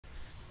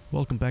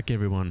Welcome back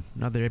everyone,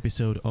 another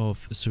episode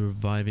of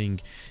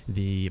surviving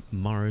the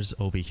Mars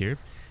over here,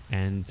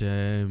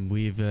 and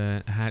we've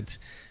had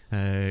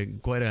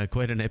quite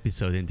an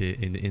episode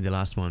in the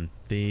last one.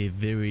 The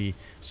very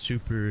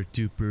super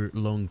duper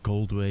long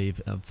cold wave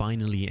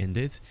finally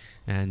ended,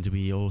 and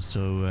we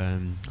also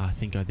I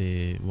think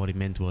what it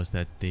meant was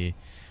that we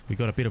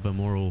got a bit of a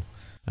moral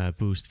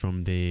boost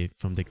from the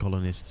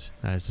colonists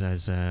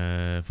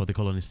for the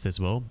colonists as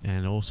well,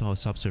 and also our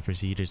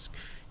subsurface heaters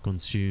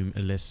consume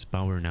less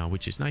power now,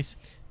 which is nice.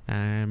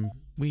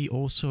 We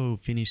also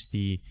finished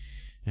the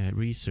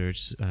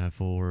research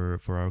for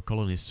our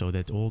colonists, so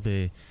that all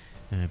the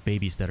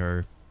babies that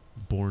are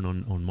born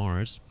on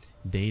Mars,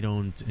 they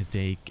don't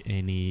take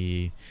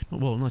any,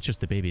 well, not just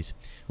the babies,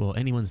 well,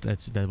 anyone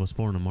that was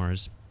born on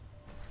Mars,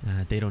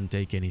 they don't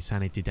take any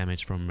sanity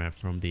damage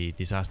from the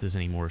disasters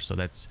anymore. So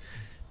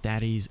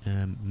that is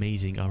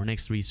amazing. Our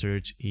next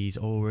research is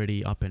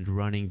already up and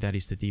running. That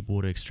is the deep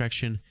water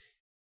extraction,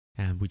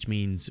 which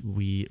means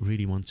we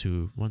really want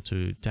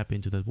to tap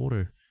into that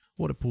water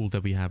pool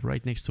that we have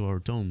right next to our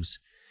domes.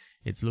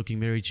 It's looking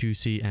very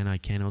juicy, and I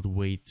cannot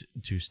wait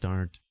to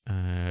start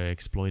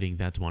exploiting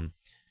that one.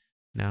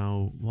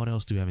 Now, what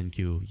else do we have in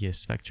queue?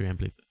 Yes, factory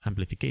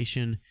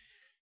amplification.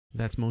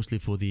 That's mostly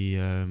for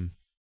the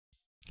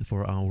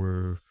for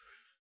our,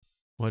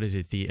 what is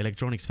it, the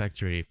electronics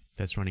factory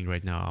that's running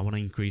right now. I want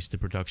to increase the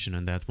production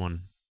on that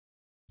one.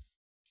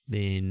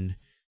 Then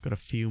got a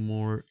few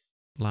more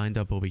lined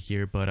up over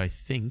here, but I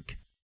think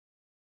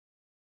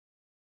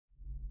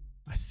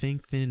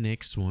the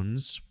next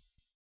ones,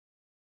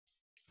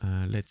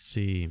 let's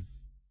see,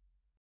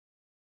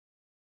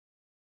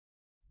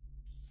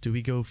 do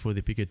we go for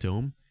the bigger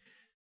dome,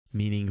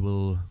 meaning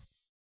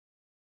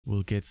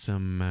we'll get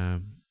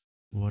some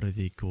what are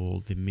they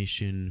called, the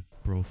mission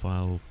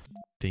profile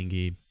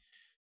thingy,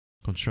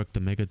 construct the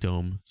mega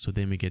dome, so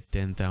then we get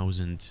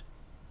 10,000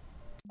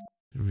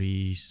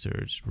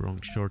 research,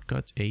 wrong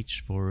shortcut,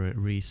 H for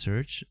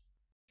research,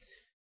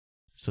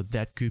 so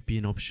that could be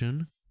an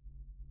option.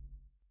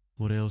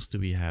 What else do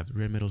we have?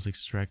 Rare metals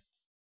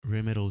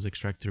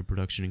extractor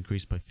production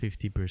increased by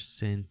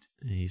 50%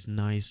 is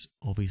nice,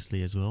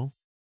 obviously, as well.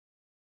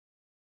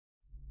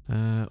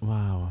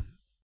 Wow.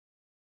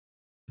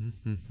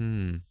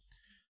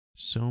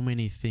 So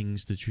many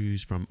things to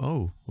choose from.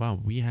 Oh, wow,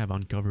 we have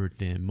uncovered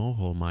the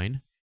Mohole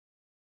mine.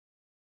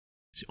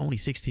 It's only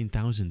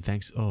 16,000,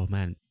 thanks. Oh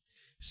man,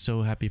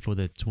 so happy for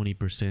the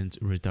 20%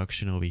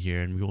 reduction over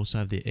here. And we also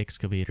have the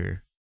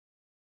excavator.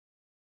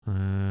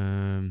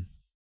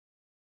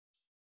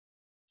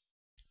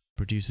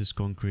 Produces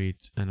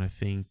concrete, and I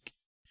think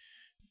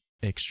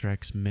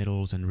extracts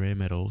metals and rare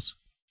metals.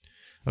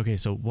 Okay,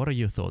 so what are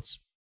your thoughts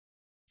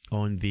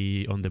on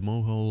the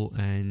Mohole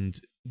and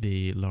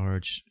the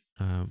large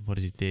what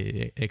is it,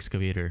 the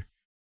excavator?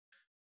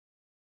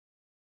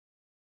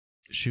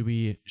 Should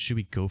we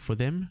go for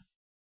them?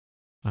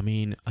 I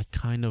mean, I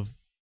kind of,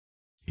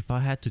 if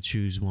I had to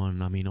choose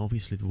one, I mean,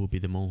 obviously it will be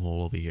the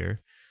Mohole over here,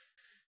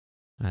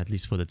 at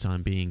least for the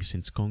time being,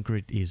 since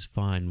concrete is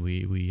fine.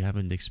 We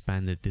haven't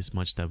expanded this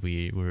much that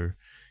we were,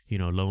 you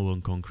know, low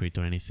on concrete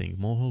or anything.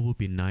 Mohole would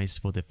be nice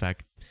for the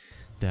fact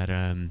that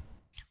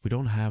we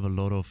don't have a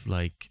lot of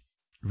like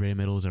rare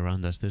metals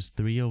around us. There's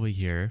 3 over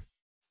here,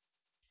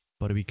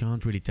 but we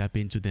can't really tap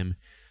into them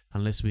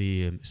unless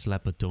we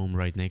slap a dome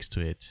right next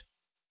to it.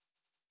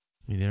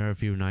 I mean, there are a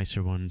few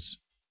nicer ones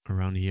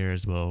around here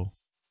as well,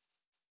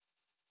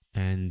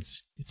 and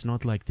it's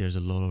not like there's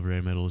a lot of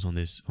rare metals on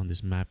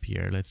this map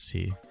here. Let's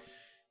see,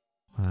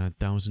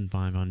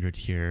 1,500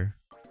 here,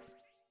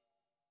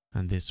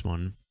 and this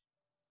one.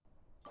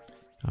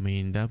 I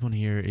mean, that one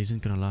here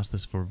isn't gonna last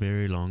us for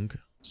very long,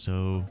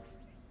 so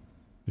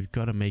we've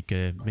got to make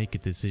a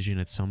decision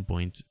at some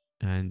point.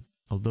 And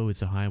although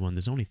it's a high one,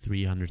 there's only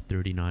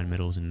 339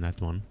 metals in that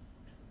one,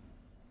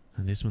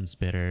 and this one's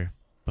better.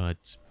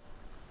 But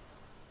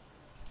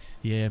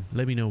yeah,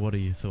 let me know, what are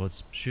your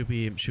thoughts? Should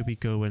we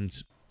go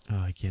and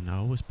again, I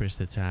always press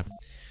the tab.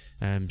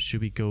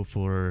 Should we go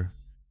for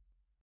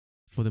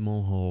the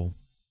Mohole?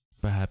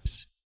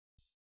 Perhaps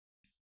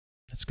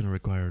that's gonna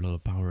require a lot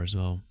of power as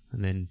well,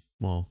 and then,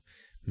 well,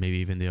 maybe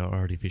even the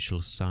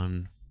artificial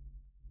sun.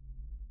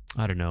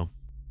 I don't know.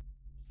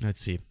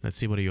 Let's see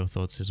what are your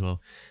thoughts as well.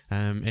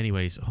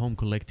 Anyways, home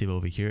collective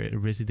over here,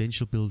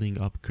 residential building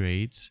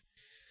upgrades.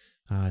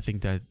 I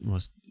think that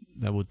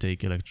would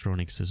take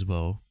electronics as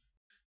well.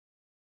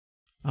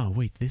 Oh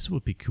wait, this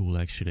would be cool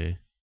actually.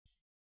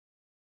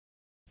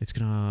 It's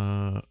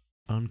gonna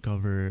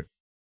uncover,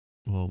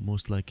 well,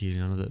 most likely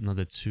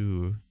another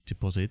 2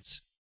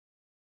 deposits.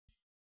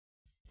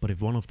 But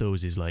if one of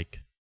those is like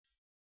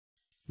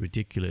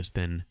ridiculous,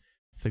 then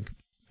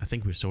I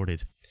think we're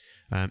sorted.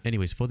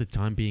 Anyways, for the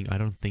time being, I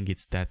don't think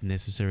it's that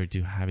necessary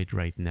to have it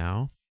right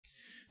now.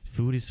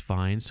 Food is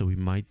fine, so we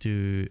might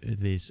do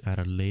this at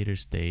a later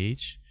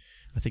stage.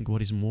 I think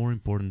what is more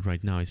important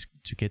right now is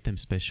to get them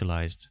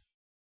specialized.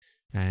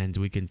 And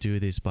we can do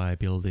this by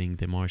building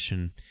the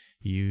Martian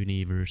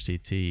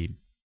University.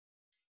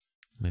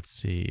 Let's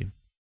see.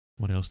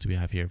 What else do we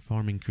have here?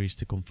 Farm increase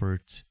the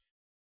comfort.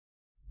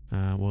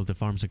 Well, the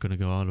farms are gonna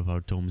go out of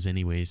our domes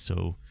anyway,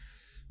 so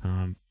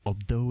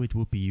although it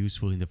would be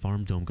useful in the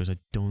farm dome, because I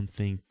don't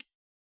think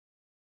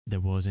there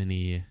was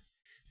any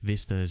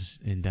vistas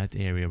in that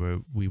area where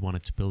we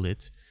wanted to build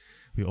it.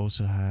 We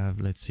also have,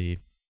 let's see,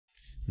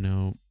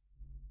 no,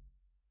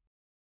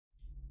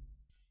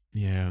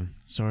 yeah,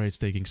 sorry it's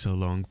taking so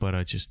long, but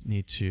I just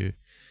need to,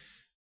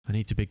 I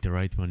need to pick the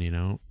right one, you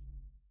know.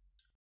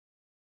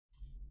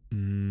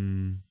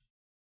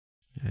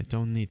 I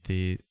don't need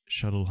the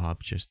shuttle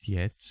hub just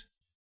yet.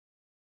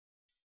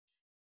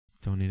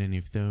 Don't need any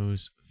of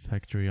those.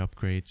 Factory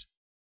upgrades.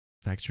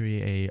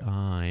 Factory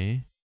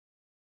AI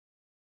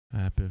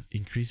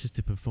increases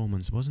the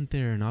performance. Wasn't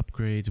there an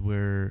upgrade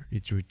where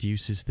it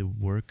reduces the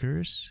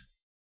workers?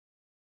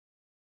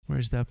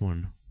 Where's that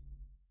one?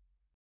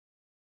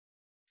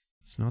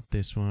 It's not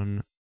this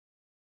one.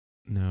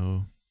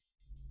 No.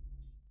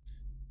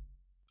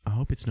 I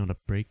hope it's not a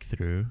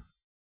breakthrough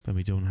that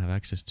we don't have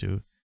access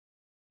to.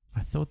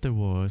 I thought there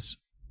was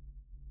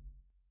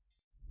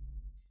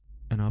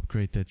an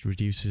upgrade that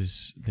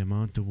reduces the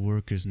amount of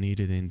workers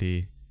needed in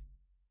the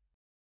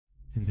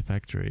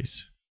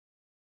factories.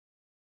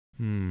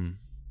 Well,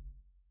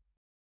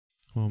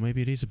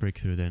 maybe it is a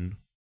breakthrough then.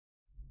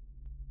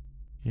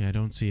 Yeah, I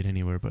don't see it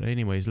anywhere. But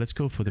anyways, let's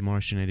go for the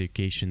Martian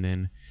education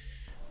then,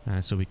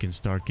 so we can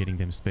start getting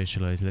them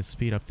specialized. Let's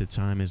speed up the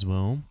time as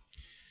well.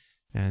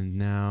 And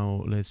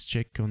now let's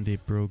check on the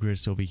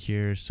progress over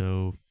here.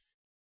 So,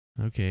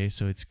 okay,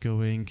 so it's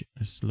going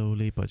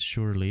slowly but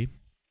surely.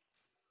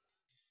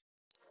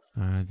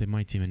 They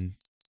might even...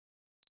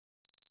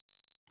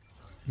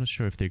 I'm not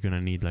sure if they're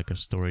gonna need like a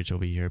storage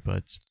over here,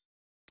 but...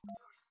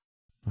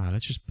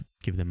 let's just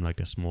give them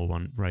like a small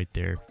one right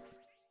there.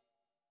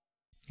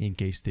 In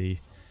case they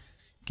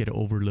get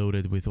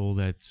overloaded with all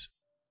that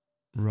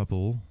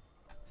rubble.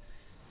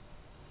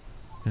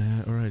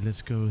 Alright,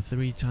 let's go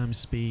 3 times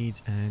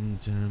speed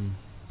and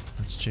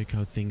let's check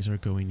how things are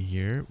going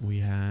here. We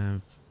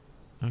have...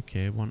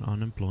 okay, 1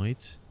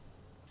 unemployed.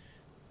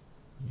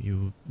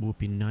 You would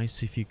be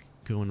nice if you could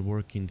go and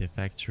work in the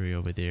factory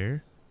over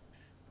there.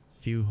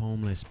 Few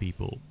homeless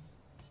people.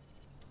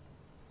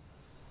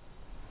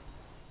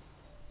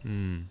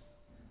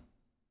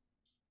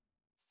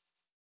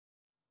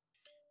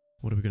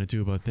 What are we gonna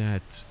do about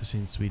that?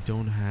 Since we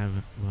don't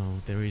have...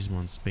 well, there is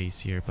one space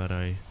here, but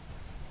I...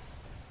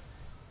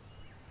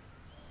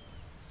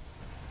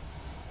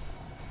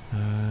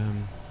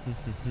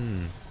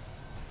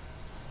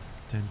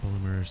 10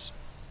 polymers.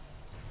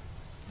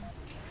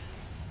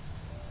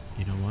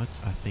 You know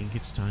what? I think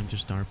it's time to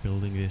start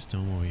building this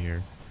dome over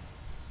here.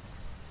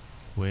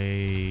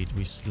 Wait,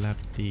 we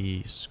slapped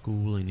the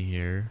school in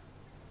here.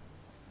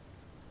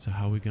 So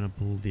how are we gonna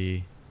pull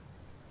the...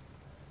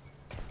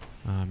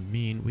 I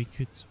mean, we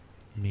could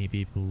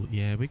maybe pull...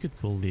 yeah, we could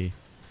pull the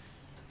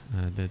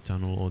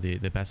tunnel or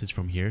the passage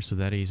from here, so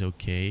that is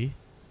okay.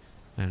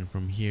 And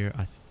from here,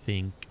 I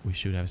think we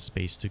should have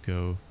space to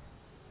go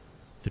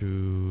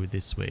through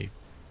this way.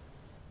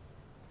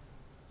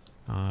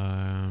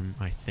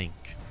 I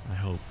think. I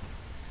hope.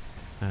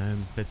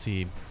 Let's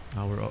see.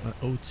 Our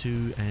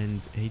O2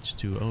 and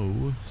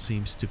H2O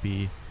seems to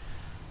be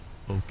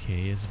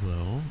okay as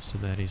well, so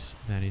that is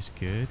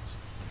good.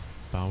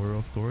 Power,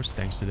 of course,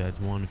 thanks to that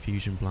one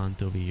fusion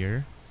plant over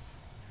here,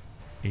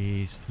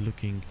 is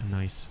looking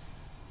nice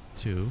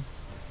too.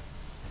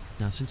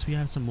 Now, since we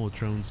have some more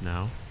drones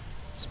now,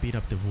 speed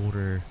up the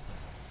water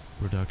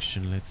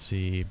production. Let's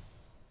see.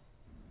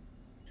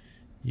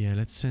 Yeah,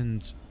 let's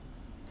send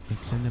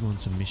them on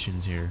some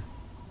missions here.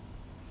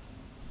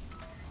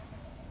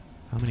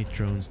 How many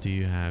drones do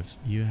you have?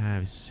 You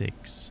have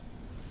 6.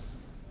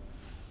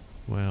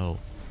 Well,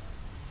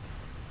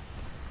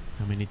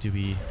 how many do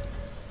we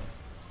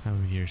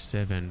have here?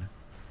 7.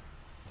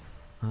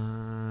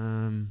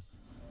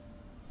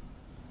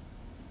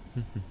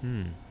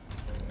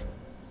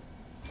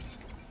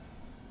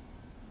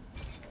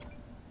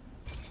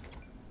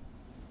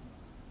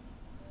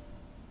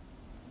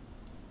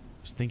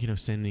 Was thinking of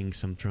sending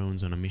some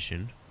drones on a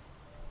mission,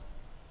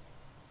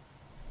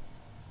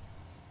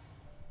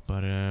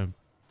 but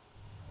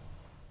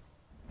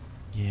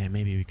yeah,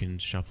 maybe we can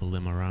shuffle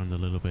them around a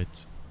little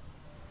bit.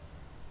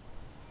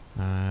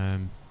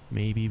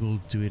 Maybe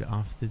we'll do it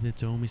after the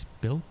dome is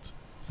built,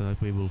 so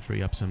that we will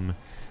free up some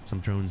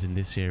drones in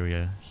this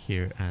area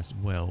here as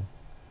well.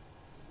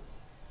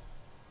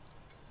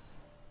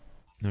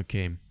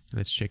 Okay,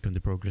 let's check on the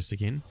progress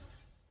again.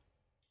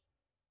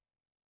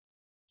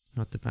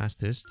 Not the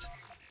fastest,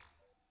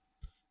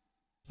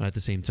 but at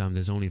the same time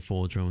there's only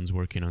 4 drones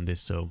working on this,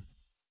 so...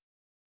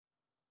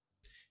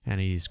 and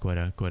it is quite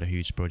a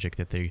huge project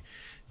that they're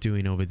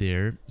doing over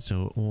there,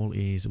 so all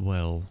is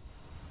well.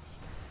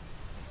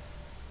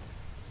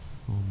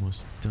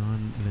 Almost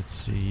done. Let's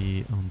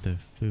see on the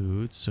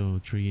food. So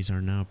trees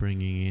are now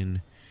bringing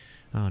in...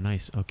 oh,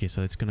 nice. Okay,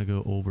 so it's gonna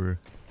go over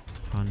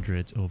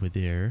 100 over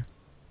there.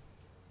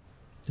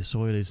 The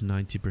soil is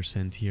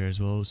 90% here as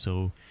well,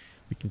 so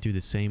we can do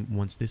the same.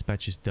 Once this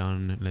batch is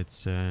done,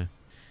 let's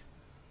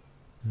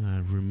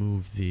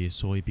remove the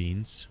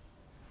soybeans.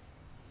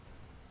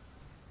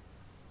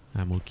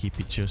 and we'll keep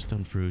it just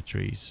on fruit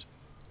trees.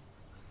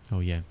 Oh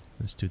yeah,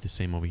 let's do the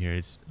same over here.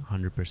 It's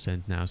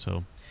 100% now,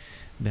 so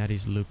that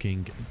is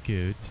looking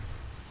good.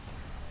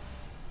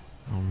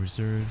 Our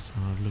reserves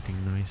are looking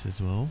nice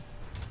as well.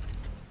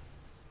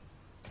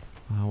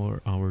 How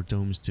are our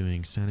domes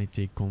doing?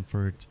 Sanity,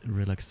 comfort,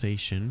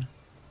 relaxation.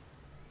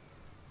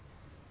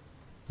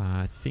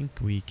 I think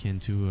we can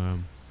do a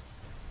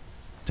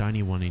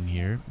tiny one in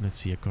here. Let's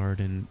see, a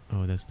garden.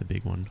 Oh, that's the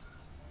big one.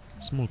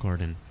 Small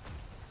garden.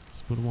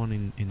 Let's put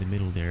one in the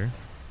middle there.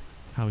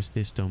 How is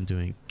this dome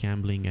doing?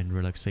 Gambling and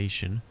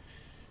relaxation.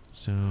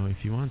 So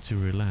if you want to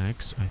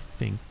relax, I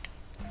think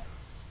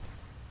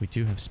we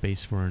do have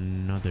space for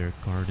another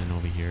garden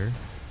over here.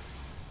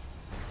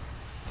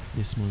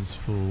 This one's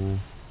full.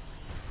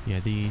 Yeah,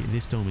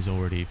 this dome is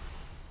already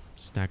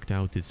stacked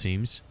out, it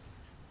seems.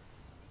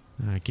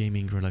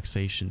 Gaming,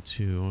 relaxation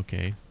too,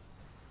 okay.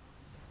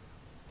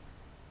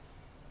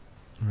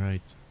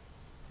 Right.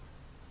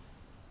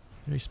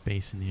 There is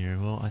space in here.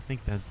 Well, I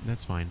think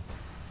that's fine.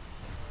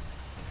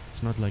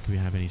 It's not like we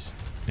have any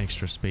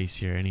extra space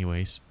here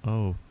anyways.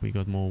 Oh, we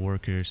got more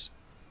workers.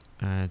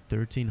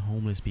 13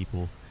 homeless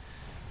people.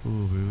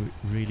 Ooh,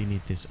 we really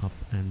need this up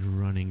and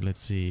running.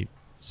 Let's see.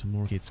 Some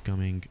more kids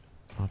coming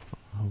up,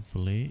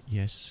 hopefully.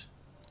 Yes.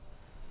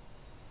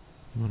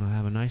 We want to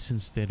have a nice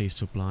and steady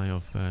supply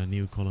of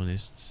new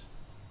colonists.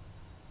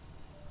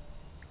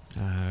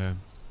 Yeah,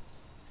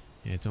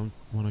 don't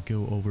want to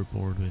go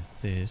overboard with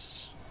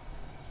this.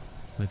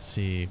 Let's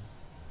see.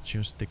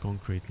 Just the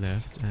concrete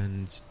left,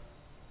 and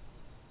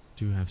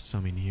do have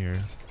some in here.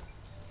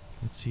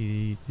 Let's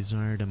see,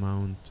 desired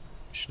amount.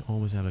 Should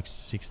always have like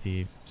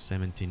 60,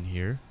 17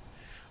 here.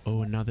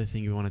 Oh, another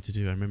thing we wanted to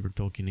do, I remember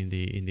talking in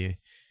the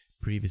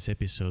previous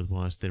episode,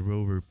 was the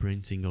rover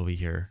printing over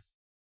here.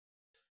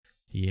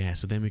 Yeah,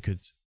 so then we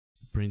could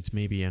print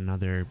maybe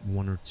another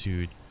 1 or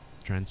 2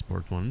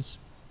 transport ones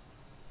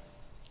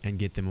and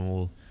get them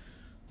all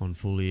on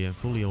fully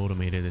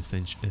automated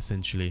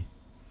essentially.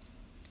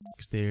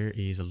 Because there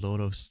is a lot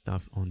of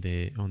stuff on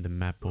the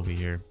map over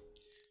here.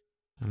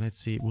 And let's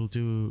see, we'll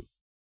do.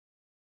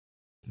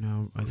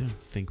 No, I don't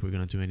think we're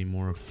gonna do any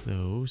more of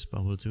those,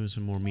 but we'll do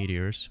some more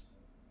meteors.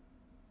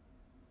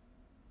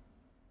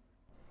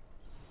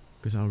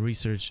 Because our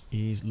research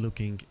is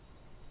looking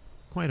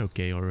quite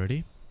okay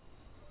already.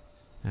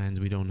 And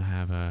we don't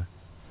have a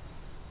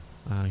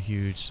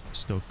huge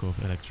stock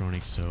of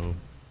electronics, so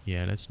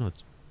yeah, let's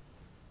not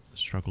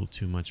struggle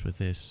too much with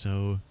this.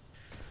 So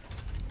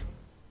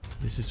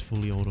this is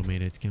fully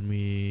automated. Can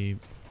we...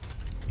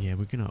 Yeah,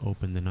 we're gonna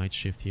open the night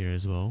shift here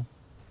as well.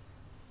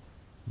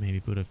 Maybe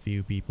put a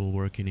few people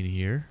working in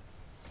here.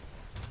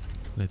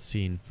 Let's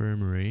see,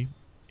 infirmary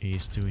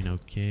is doing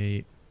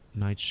okay.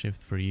 Night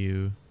shift for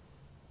you.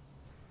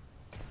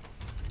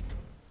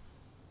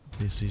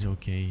 This is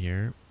okay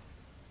here.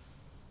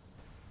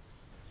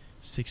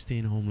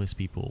 16 homeless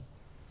people.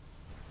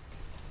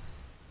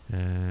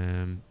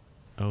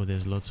 Oh,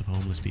 there's lots of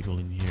homeless people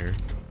in here.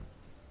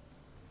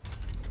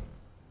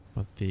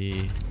 But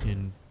the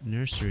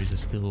nurseries are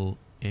still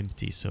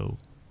empty, so...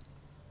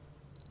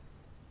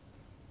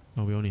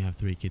 Oh, we only have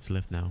 3 kids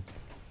left now.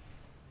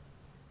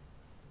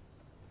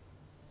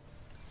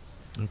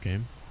 Okay.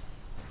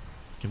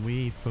 Can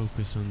we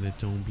focus on the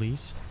dome,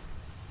 please?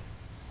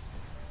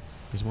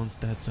 Because once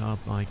that's up,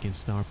 I can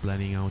start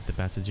planning out the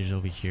passages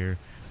over here.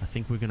 I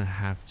think we're gonna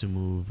have to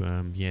move,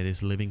 yeah,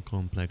 this living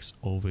complex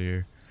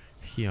over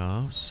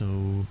here,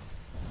 so...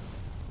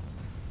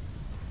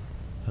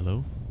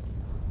 Hello?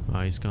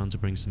 He's gone to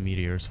bring some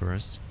meteors for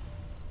us.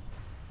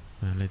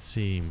 Let's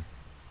see.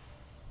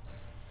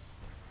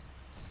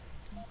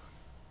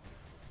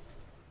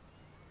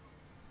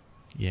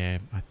 Yeah,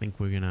 I think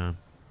we're gonna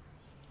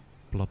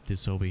plop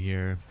this over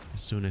here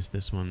as soon as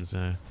this one's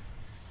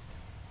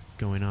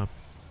going up.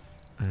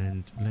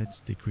 And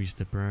let's decrease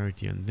the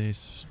priority on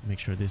this. Make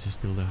sure this is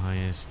still the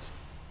highest.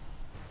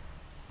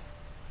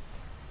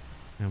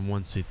 And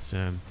once it's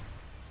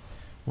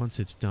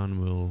done,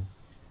 we'll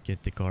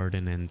get the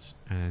garden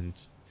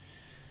and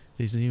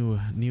these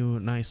new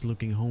nice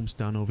looking homes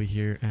done over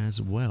here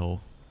as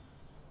well.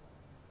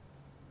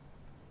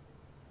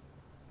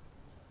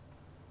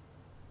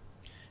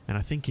 And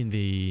I think in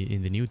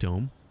the new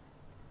dome,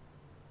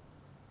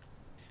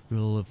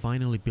 we'll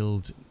finally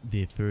build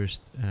the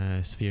first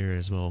sphere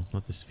as well.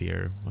 Not the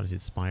sphere. What is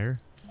it? Spire?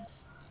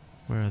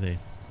 Where are they?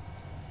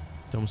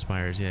 Dome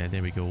spires. Yeah,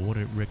 there we go.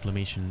 Water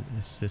reclamation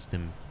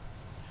system.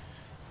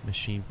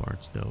 Machine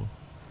parts, though.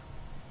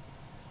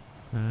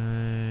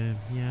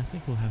 Yeah, I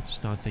think we'll have to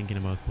start thinking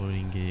about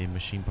putting a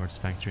machine parts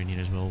factory in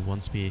here as well.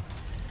 Once we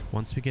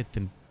get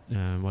the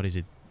what is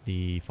it?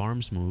 The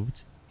farms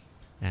moved,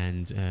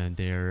 and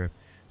their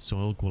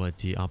soil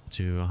quality up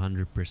to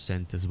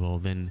 100% as well.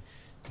 Then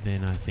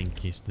I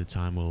think is the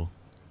time we'll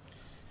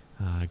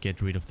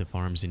get rid of the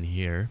farms in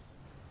here.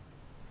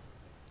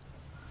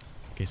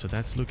 Okay, so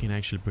that's looking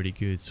actually pretty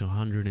good. So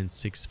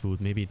 106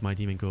 food, maybe it might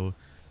even go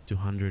to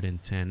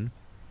 110.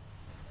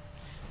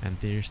 And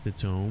there's the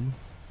dome.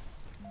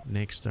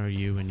 Next are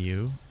you and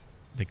you,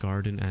 the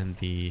garden and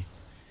the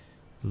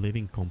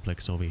living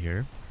complex over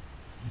here.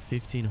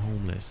 15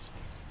 homeless.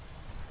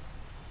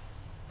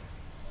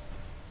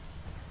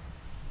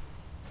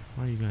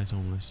 Why are you guys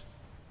homeless?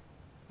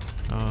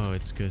 Oh,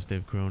 it's because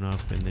they've grown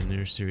up and the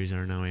nurseries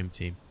are now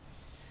empty.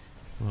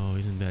 Oh,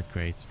 isn't that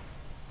great?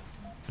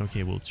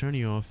 Okay, we'll turn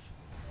you off.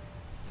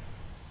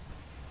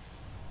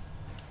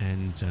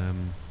 And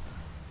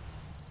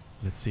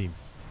let's see.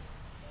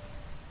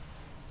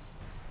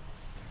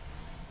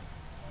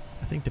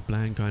 I think the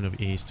plan kind of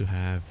is to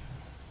have...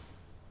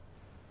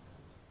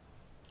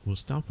 We'll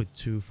start with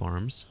 2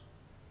 farms.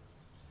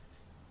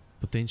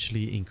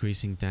 Potentially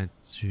increasing that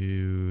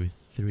to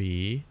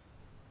 3.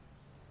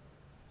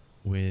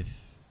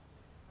 With...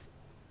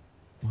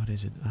 What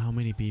is it? How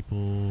many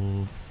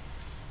people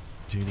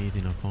do you need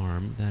in a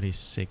farm? That is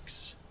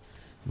 6.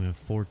 We have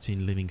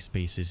 14 living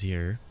spaces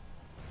here.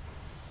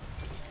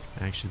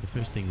 Actually, the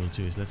first thing we'll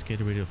do is let's get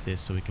rid of this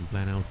so we can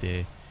plan out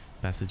the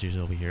passages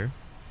over here.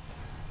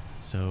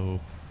 So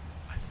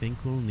I think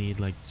we'll need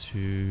like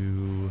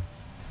 2...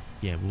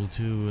 Yeah, we'll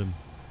do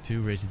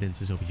 2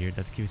 residences over here.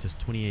 That gives us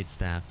 28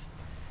 staff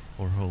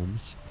or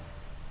homes.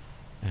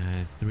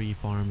 3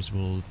 farms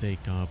will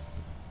take up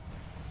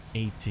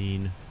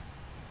 18.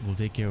 We'll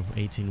take care of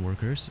 18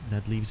 workers.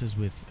 That leaves us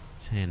with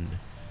 10.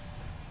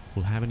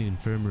 We'll have an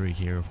infirmary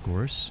here, of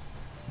course.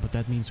 But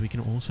that means we can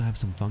also have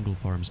some fungal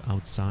farms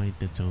outside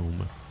the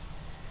dome.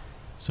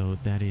 So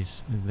that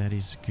is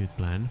a good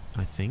plan,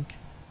 I think.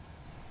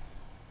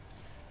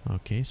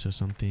 Okay, so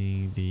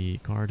something... The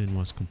garden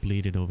was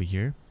completed over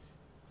here.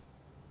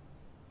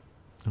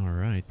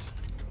 Alright.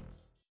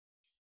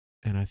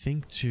 And I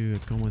think to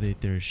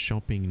accommodate their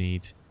shopping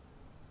need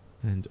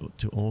and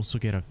to also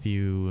get a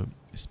few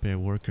spare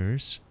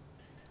workers,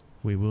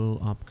 we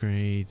will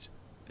upgrade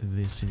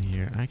this in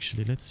here.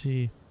 Actually, let's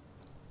see.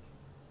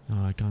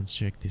 Oh, I can't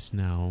check this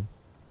now.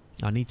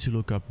 I need to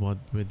look up what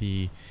were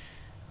the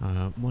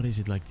what is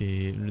it like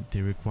the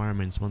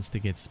requirements once they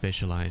get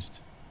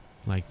specialized.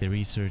 Like the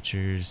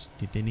researchers,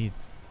 did they need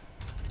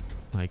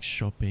like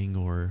shopping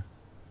or...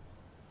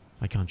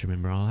 I can't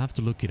remember. I'll have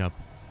to look it up.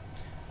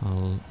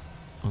 I'll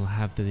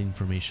have that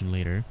information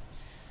later.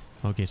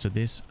 Okay, so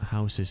this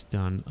house is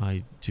done.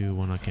 I do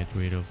want to get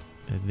rid of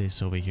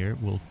this over here.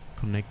 We'll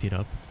connect it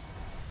up.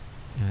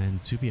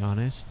 And to be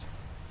honest,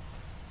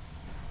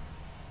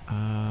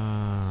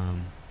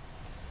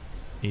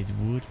 it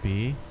would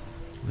be...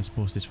 Let's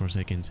pause this for a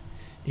second.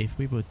 If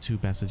we put 2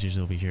 passages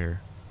over here,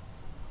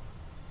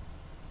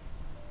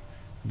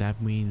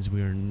 that means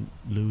we're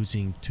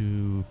losing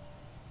 2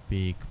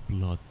 big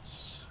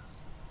plots.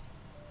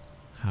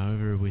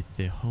 However, with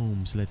the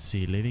homes, let's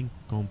see, living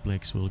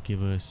complex will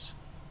give us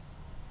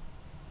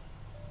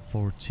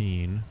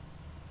 14.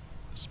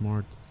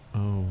 Smart...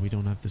 Oh, we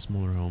don't have the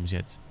smaller homes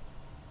yet.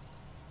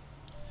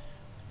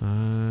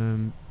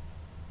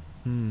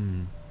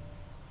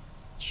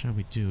 Shall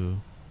we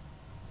do?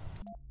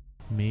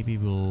 Maybe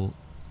we'll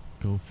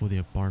go for the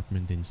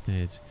apartment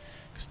instead.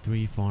 Because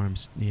 3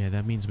 farms... Yeah,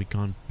 that means we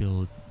can't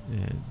build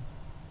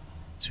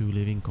 2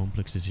 living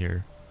complexes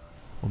here.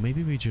 Or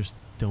maybe we just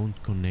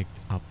don't connect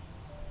up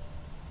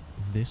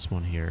this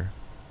one here.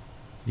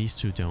 These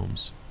 2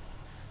 domes.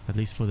 At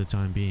least for the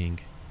time being.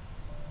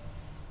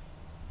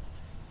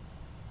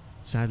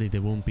 Sadly, they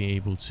won't be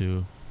able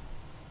to...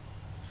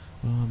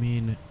 Well, I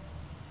mean...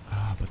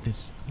 but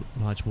this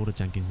large water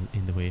tank is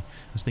in the way.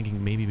 I was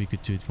thinking maybe we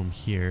could do it from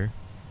here.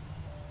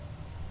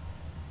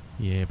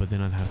 Yeah, but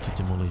then I'd have to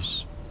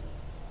demolish...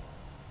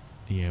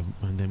 Yeah,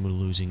 and then we're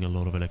losing a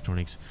lot of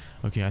electronics.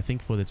 Okay, I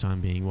think for the time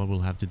being, what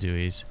we'll have to do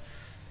is...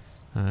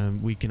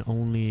 we can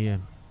only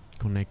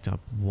connect up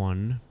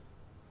 1.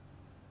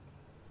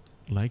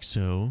 Like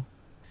so.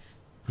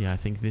 Yeah, I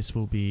think this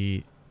will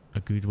be a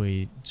good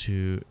way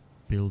to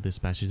build this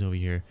passage over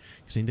here.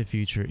 Because in the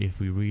future, if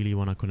we really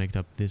want to connect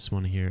up this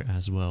one here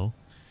as well,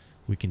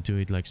 we can do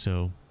it like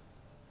so.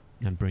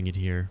 And bring it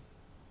here.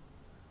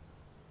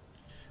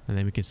 And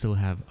then we can still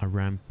have a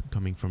ramp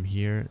coming from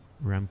here.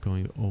 Ramp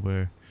going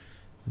over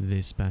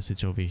this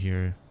passage over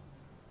here.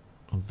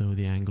 Although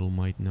the angle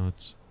might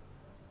not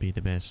be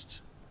the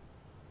best.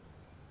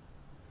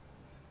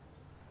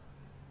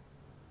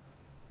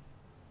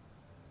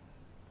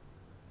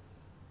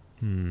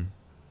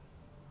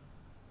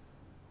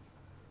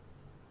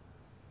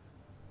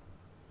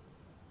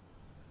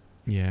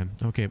 Yeah,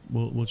 okay,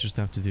 we'll just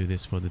have to do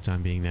this for the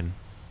time being then.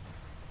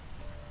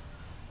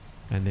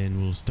 And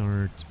then we'll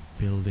start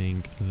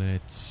building.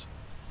 Let's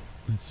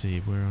see,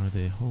 where are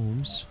the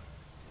homes?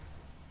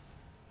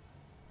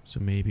 So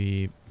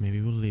maybe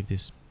we'll leave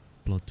this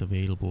plot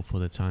available for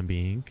the time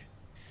being.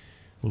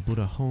 We'll put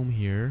a home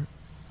here,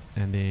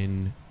 and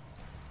then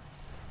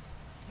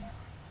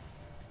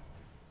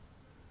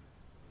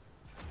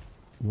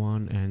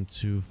one and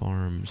 2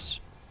 farms.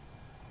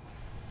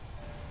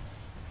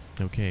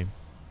 Okay.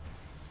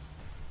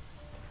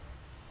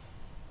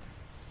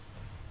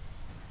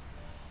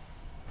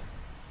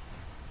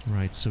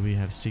 Right, so we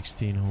have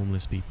 16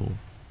 homeless people.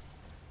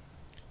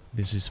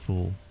 This is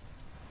full.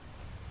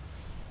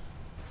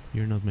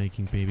 You're not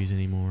making babies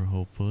anymore,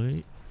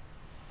 hopefully.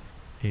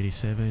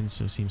 87,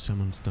 so seems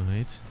someone's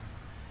died.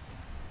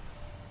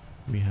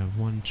 We have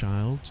one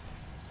child.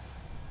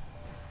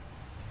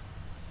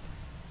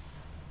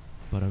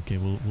 But okay,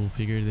 we'll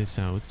figure this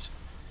out.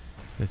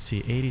 Let's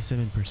see,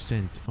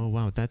 87%. Oh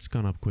wow, that's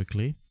gone up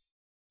quickly.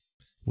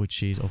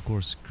 Which is of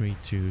course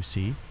great to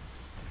see.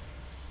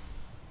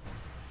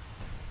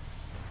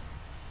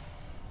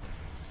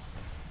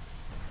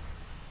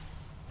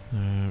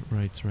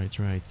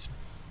 Right.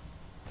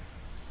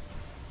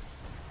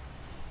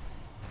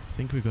 I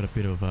think we got a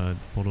bit of a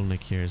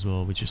bottleneck here as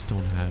well. We just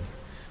don't have...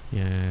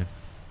 Yeah,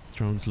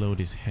 drones load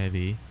is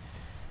heavy.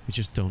 We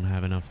just don't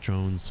have enough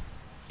drones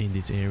in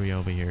this area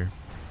over here.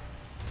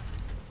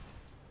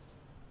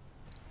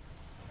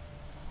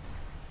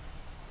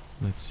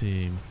 Let's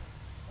see.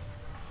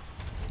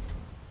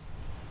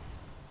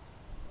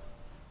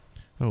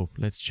 Oh,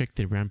 let's check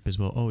the ramp as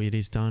well. Oh, it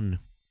is done.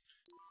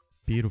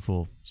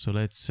 Beautiful. So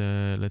let's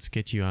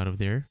get you out of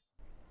there.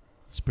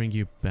 Let's bring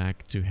you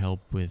back to help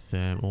with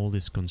all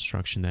this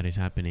construction that is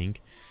happening,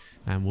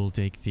 and we'll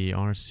take the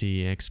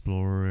RC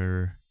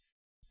Explorer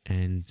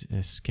and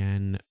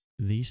scan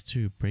these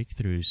two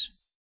breakthroughs.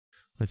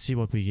 Let's see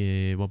what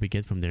we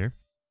get from there.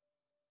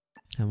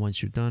 And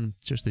once you're done,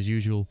 just as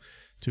usual,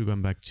 to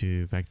come back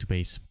to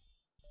base.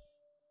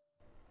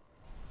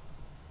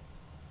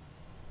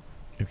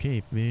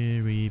 Okay,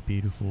 very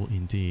beautiful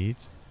indeed.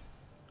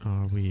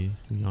 We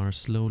are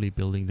slowly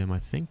building them, I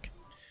think.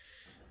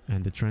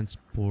 And the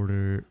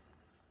transporter...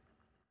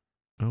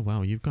 Oh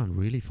wow, you've gone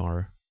really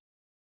far.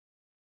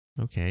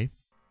 Okay.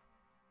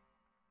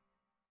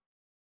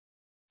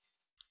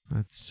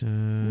 That's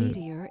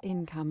Meteor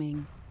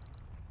incoming.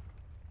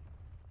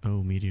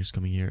 Oh, meteor's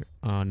coming here.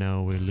 Oh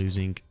no, we're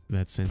losing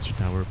that sensor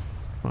tower.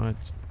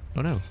 But...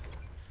 Oh no.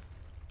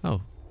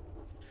 Oh.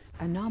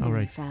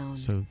 Anomaly found.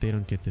 So they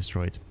don't get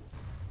destroyed.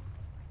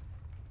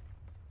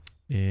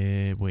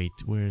 Wait,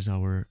 where's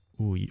our...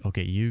 Ooh,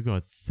 okay, you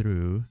got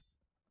through.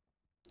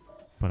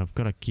 But I've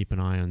got to keep an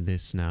eye on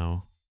this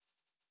now.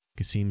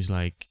 It seems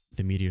like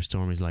the meteor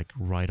storm is like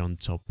right on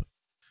top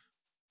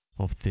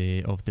of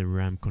the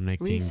ramp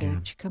connecting.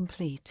 Research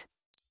complete.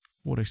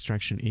 Water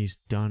extraction is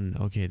done.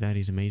 Okay, that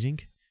is amazing.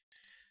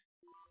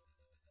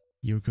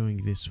 You're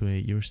going this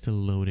way. You're still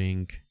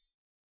loading.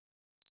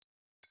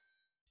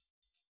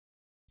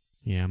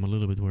 Yeah, I'm a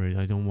little bit worried.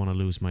 I don't want to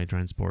lose my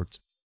transport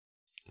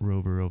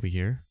rover over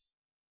here.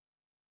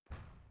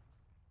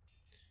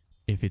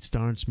 If it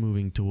starts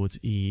moving towards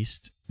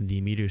east,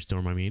 the meteor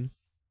storm, I mean,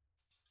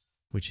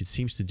 which it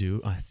seems to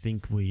do, I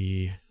think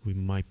we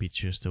might be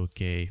just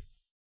okay.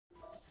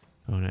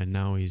 Oh, and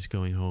now he's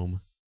going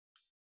home.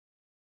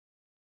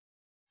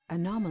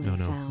 Anomaly no,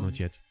 found. not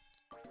yet.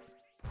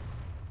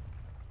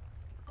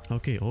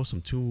 Okay,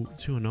 awesome. Two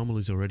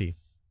anomalies already.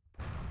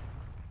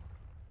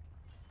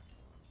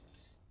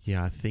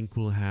 Yeah, I think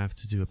we'll have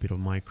to do a bit of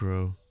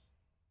micro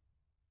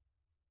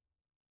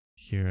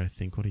here, I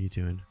think. What are you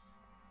doing?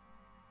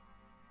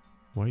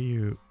 Why are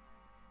you...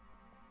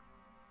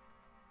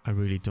 I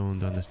really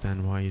don't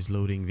understand why he's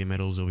loading the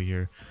metals over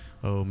here.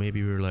 Oh,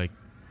 maybe we're like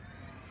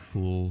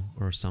full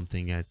or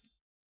something at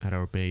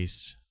our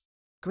base.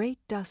 Great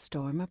dust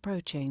storm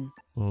approaching.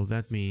 Well,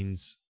 that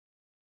means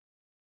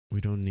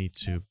we don't need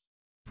to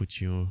put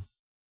you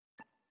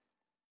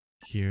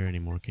here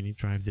anymore. Can you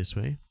drive this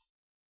way?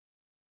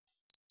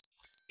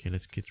 Okay,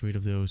 let's get rid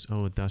of those.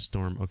 Oh, a dust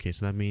storm. Okay,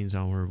 so that means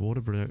our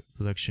water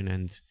production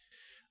and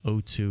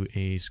O2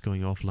 is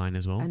going offline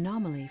as well.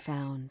 Anomaly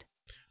found.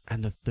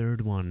 And the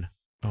third one.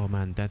 Oh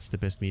man, that's the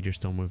best meteor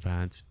storm we've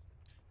had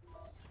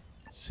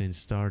since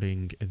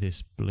starting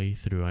this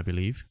playthrough, I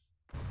believe.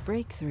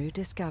 Breakthrough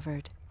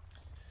discovered.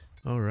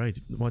 Alright,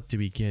 what do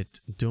we get?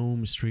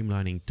 Dome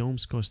streamlining.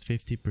 Domes cost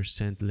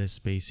 50% less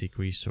basic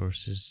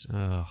resources.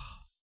 Ugh.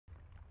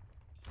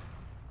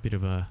 Bit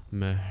of a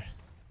meh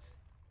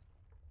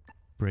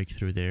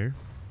breakthrough there.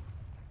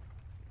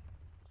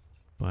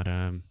 But,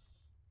 oh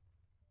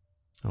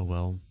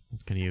well,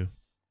 what can you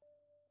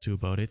do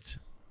about it?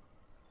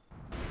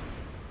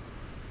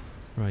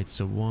 Right,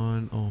 so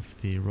one of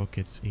the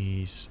rockets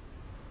is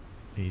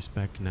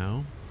back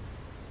now.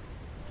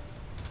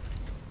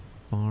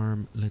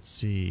 Farm, let's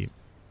see.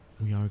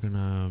 We are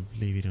gonna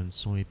leave it on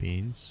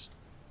soybeans.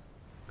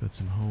 Got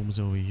some homes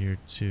over here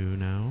too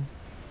now.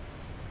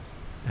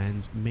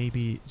 And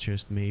maybe,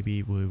 just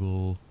maybe, we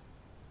will...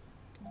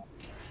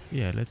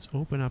 Yeah, let's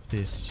open up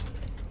this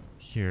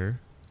here.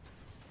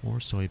 More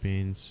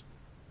soybeans.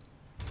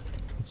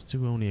 Let's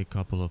do only a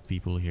couple of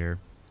people here.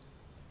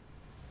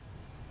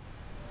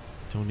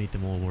 Don't need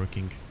them all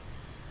working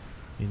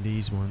in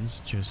these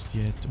ones just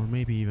yet. Or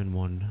maybe even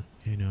one.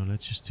 You know,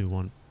 let's just do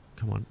one.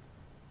 Come on.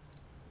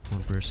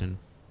 One person.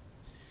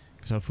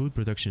 Because our food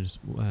production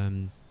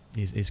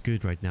is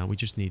good right now. We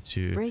just need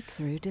to...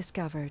 Breakthrough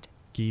discovered.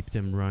 Keep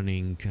them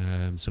running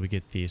so we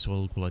get the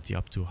soil quality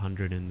up to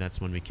 100, and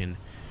that's when we can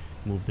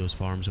move those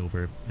farms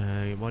over.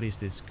 What is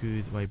this?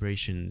 Good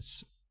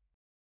vibrations.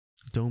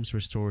 Domes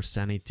restore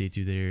sanity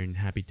to their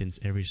inhabitants'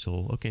 every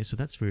soul. Okay, so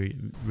that's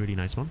really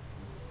nice one.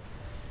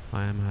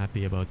 I am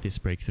happy about this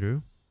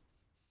breakthrough.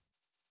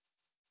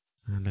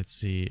 And let's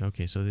see.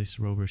 Okay, so this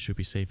rover should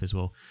be safe as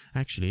well.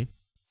 Actually,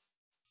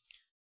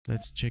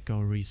 let's check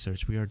our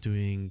research. We are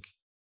doing...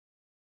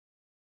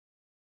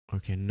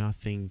 Okay,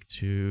 nothing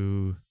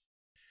too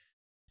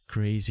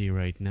crazy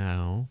right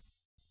now.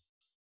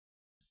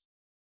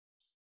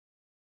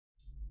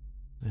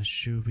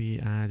 Should we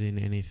add in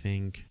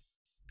anything?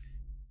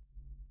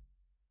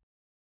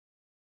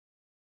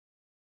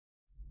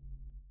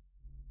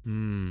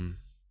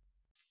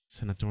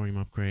 Sanatorium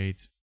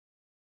upgrade.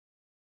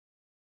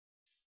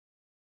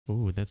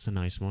 Oh, that's a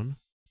nice one.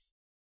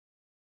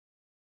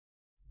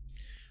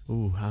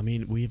 Oh, I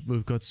mean,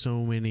 we've got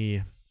so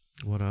many...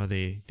 What are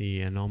they?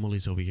 The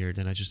anomalies over here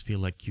that I just feel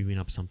like queuing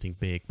up something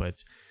big,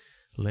 but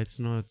let's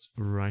not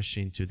rush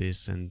into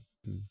this, and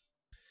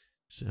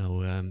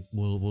so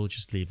we'll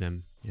just leave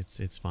them.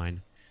 It's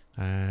fine.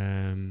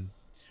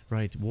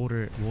 Right,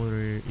 water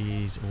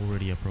is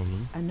already a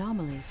problem.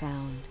 Anomaly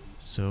found.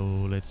 So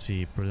let's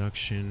see,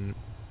 production,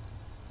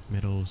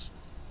 metals,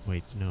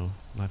 wait, no,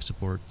 life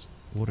support,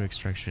 water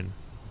extraction.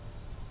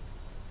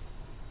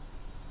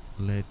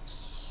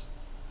 Let's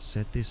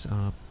set this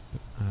up.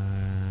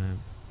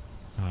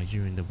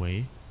 You're in the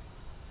way.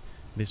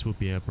 This would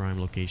be a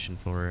prime location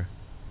for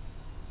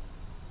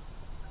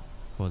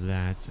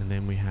that, and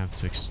then we have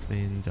to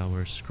extend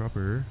our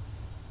scrubber.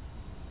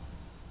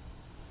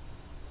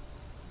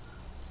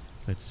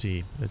 Let's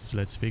see.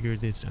 Let's figure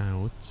this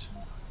out.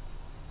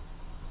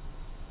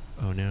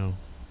 Oh no.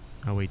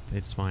 Oh wait,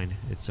 it's fine.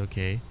 It's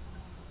okay.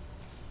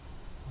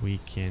 We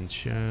can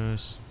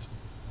just...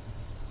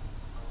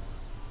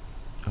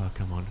 Oh,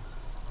 come on.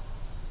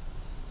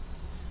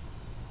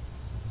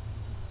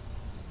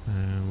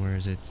 Where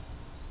is it?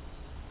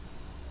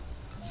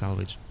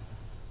 Salvage.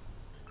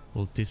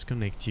 We'll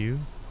disconnect you,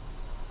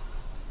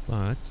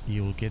 but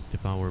you'll get the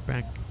power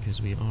back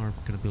because we are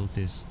gonna build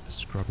this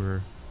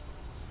scrubber.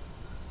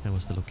 That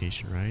was the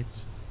location,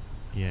 right?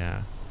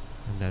 Yeah,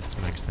 and that's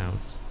maxed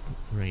out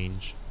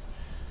range.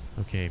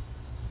 Okay.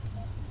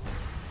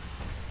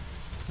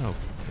 Oh,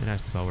 it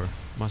has the power.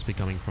 Must be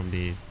coming from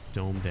the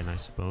dome then, I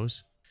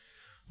suppose.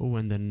 Oh,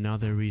 and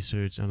another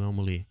research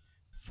anomaly.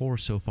 4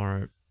 so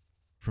far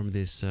from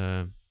this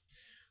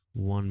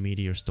one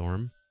meteor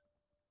storm.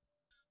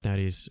 That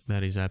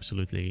is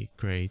absolutely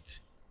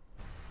great.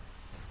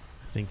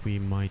 I think we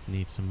might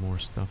need some more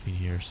stuff in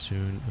here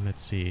soon.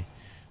 Let's see.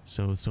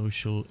 So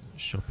social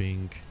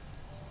shopping.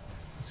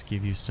 Let's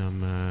give you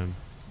some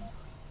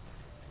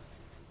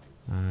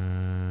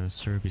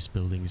service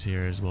buildings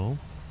here as well.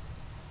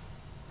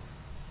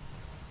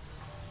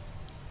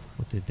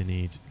 What did they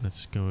need?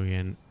 Let's go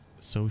again.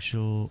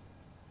 Social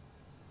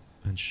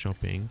and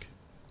shopping.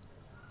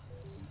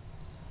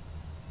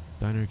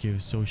 Diner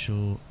gives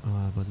social,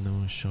 but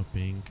no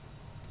shopping.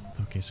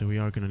 Okay, so we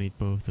are gonna need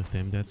both of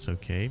them. That's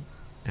okay.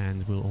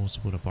 And we'll also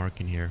put a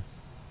park in here.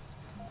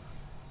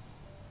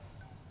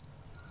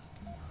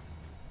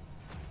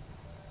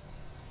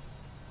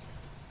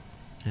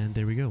 And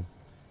there we go.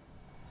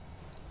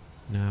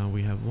 Now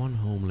we have one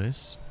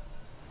homeless.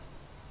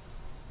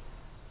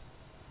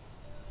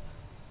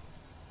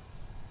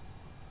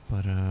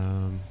 But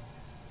I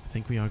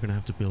think we are gonna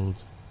have to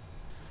build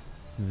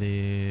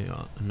the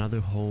another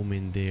home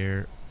in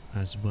there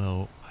as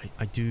well.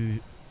 I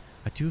do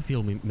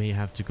feel we may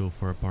have to go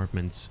for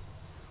apartments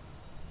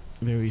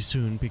very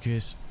soon,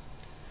 because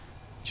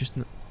just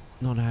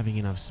not having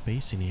enough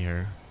space in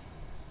here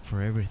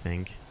for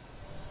everything.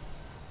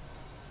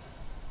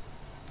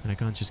 And I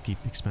can't just keep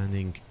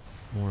expanding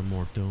more and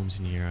more domes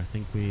in here. I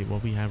think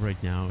what we have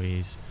right now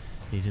is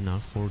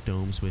enough. 4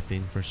 domes with the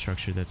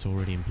infrastructure that's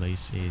already in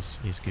place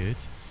is good.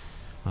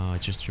 I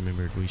just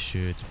remembered we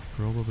should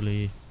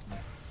probably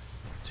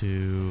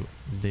do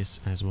this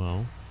as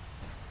well.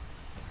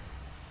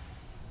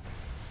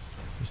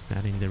 Is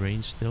that in the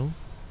range still?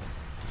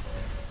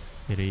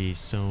 It is.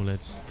 So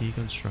let's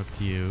deconstruct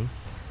you,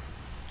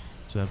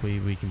 so that way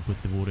we can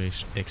put the water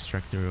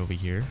extractor over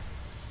here.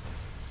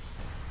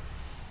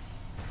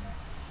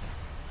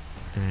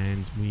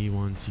 And we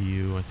want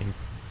you, I think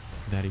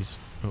that is...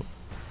 Oh,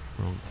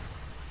 wrong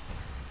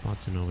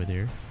button over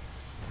there.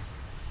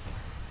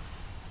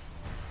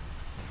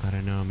 I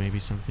don't know, maybe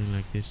something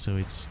like this, so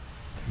it's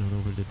not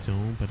over the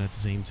dome, but at the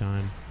same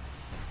time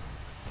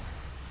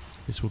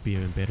this would be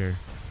even better.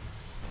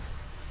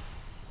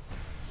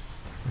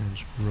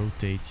 And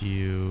rotate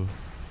you,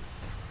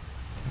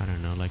 I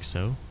don't know, like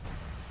so.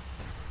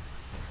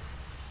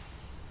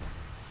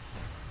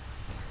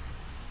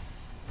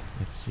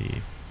 Let's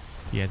see.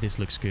 Yeah, this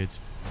looks good.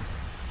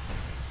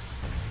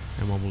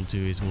 And what we'll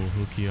do is we'll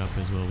hook you up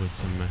as well with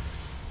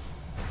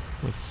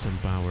some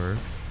power. You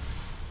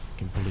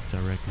can pull it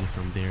directly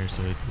from there,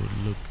 so it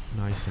will look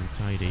nice and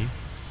tidy.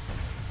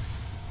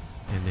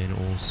 And then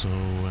also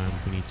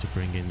we need to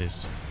bring in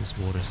this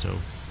water, so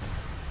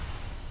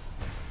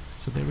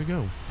there we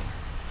go.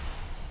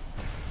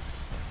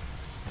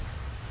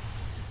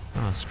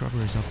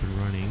 Scrubber is up and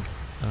running.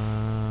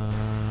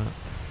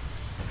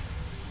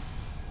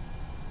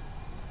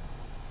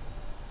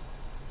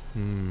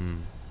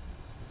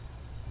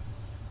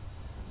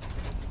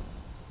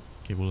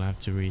 Okay, we'll have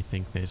to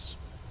rethink this.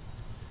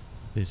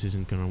 This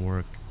isn't gonna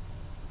work.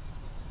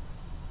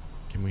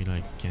 Can we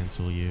like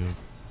cancel you?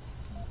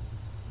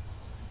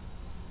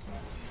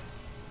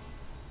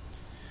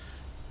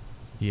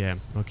 Yeah,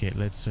 okay,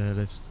 let's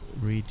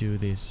redo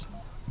this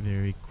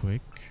very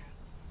quick.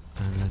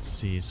 And let's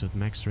see, so the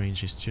max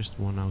range is just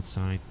one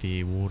outside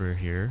the water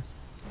here.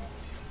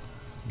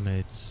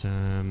 Let's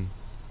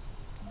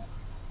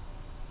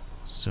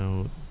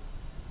so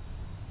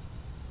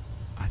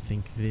I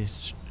think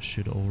this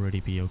should already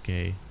be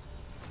okay.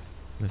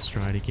 Let's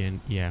try it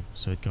again. Yeah,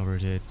 so it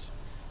covers it.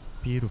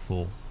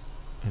 Beautiful.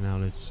 And now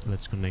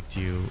let's connect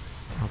you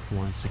up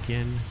once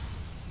again.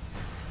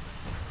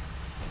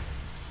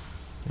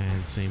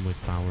 And same with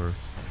power.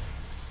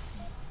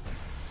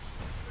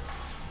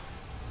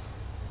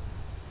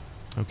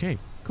 Okay,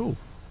 cool.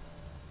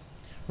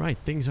 Right,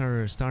 things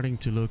are starting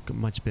to look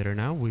much better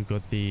now. We've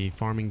got the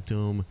farming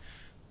dome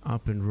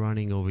up and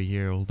running over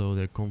here, although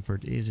the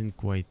comfort isn't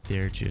quite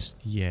there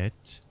just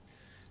yet.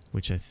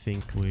 Which I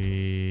think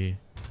we...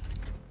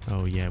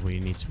 Oh yeah, we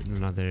need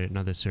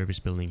another service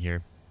building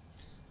here.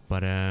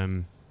 But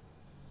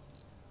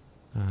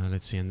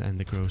let's see, and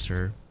the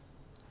grocer.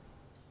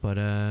 But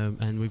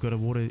and we've got a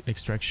water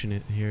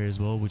extraction here as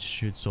well, which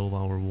should solve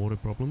our water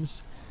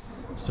problems.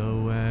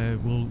 So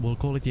we'll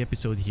call it the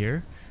episode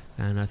here,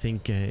 and I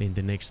think in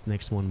the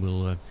next one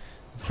we'll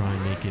try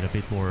and make it a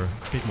bit more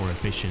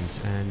efficient.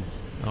 And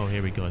oh,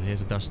 here we go.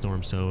 Here's a dust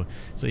storm. So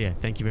yeah,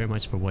 thank you very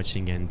much for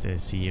watching, and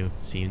see you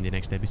in the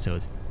next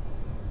episode.